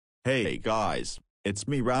Hey guys, it's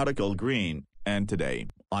me Radical Green, and today,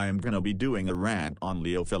 I am gonna be doing a rant on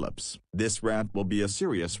Leo Phillips. This rant will be a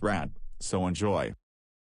serious rant, so enjoy.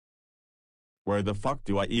 Where the fuck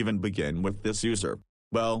do I even begin with this user?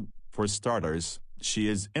 Well, for starters, she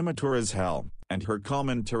is immature as hell, and her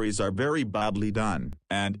commentaries are very badly done,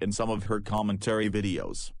 and in some of her commentary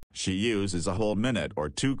videos, she uses a whole minute or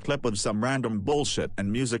two clip of some random bullshit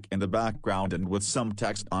and music in the background and with some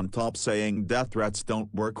text on top saying death threats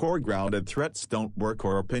don't work or grounded threats don't work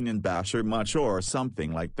or opinion basher much or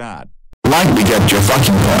something like that. Like we get your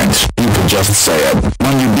fucking point, you could just say it.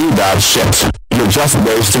 When you do that shit, you're just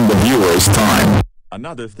wasting the viewer's time.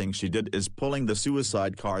 Another thing she did is pulling the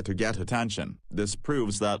suicide card to get attention. This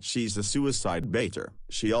proves that she's a suicide baiter.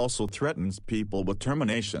 She also threatens people with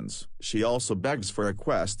terminations. She also begs for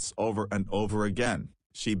requests over and over again.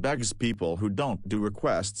 She begs people who don't do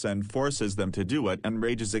requests and forces them to do it and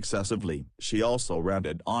rages excessively. She also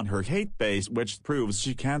ranted on her hate base, which proves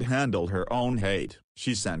she can't handle her own hate.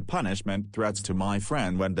 She sent punishment threats to my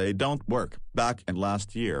friend when they don't work. Back in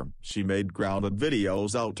last year, she made grounded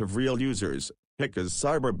videos out of real users. Hick is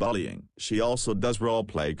cyberbullying. She also does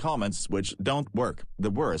roleplay comments which don't work. The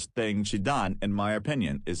worst thing she done in my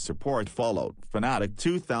opinion is support Fallout Fanatic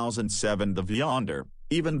 2007 The Beyonder,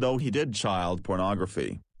 even though he did child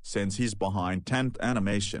pornography, since he's behind 10th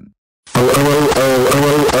animation.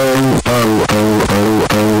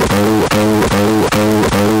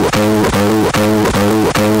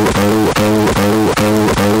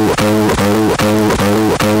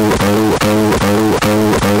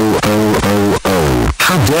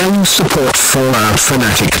 How dare you support Fallout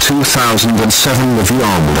Fanatic 2007 The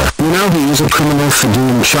Beyonder? You know he is a criminal for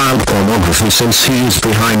doing child pornography since he is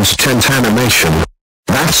behind 10th animation.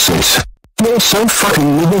 That's it. You're so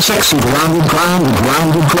fucking nigger sexy grounded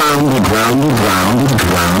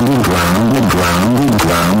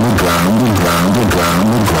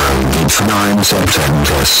 9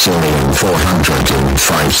 September Cillian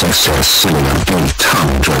 405 success Cillian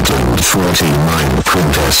 849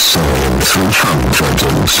 Princess Cillian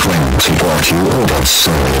 320 what you ordered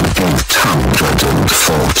Cillian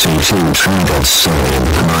 842 traded Cillian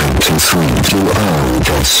 93 you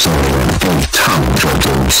ordered Cillian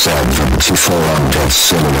 874 undead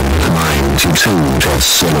Cillian 92 dead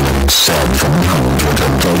Cillian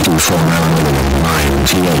 784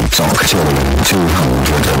 98 octillion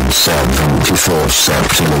 274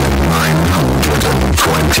 septillion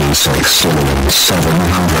 926 cillion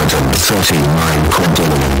 739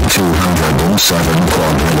 quadrillion 207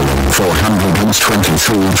 quadrillion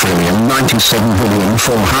 423 trillion 97 billion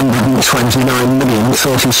 429 million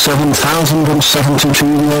 37,072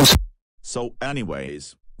 years. So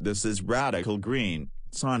anyways, this is Radical Green,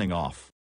 signing off.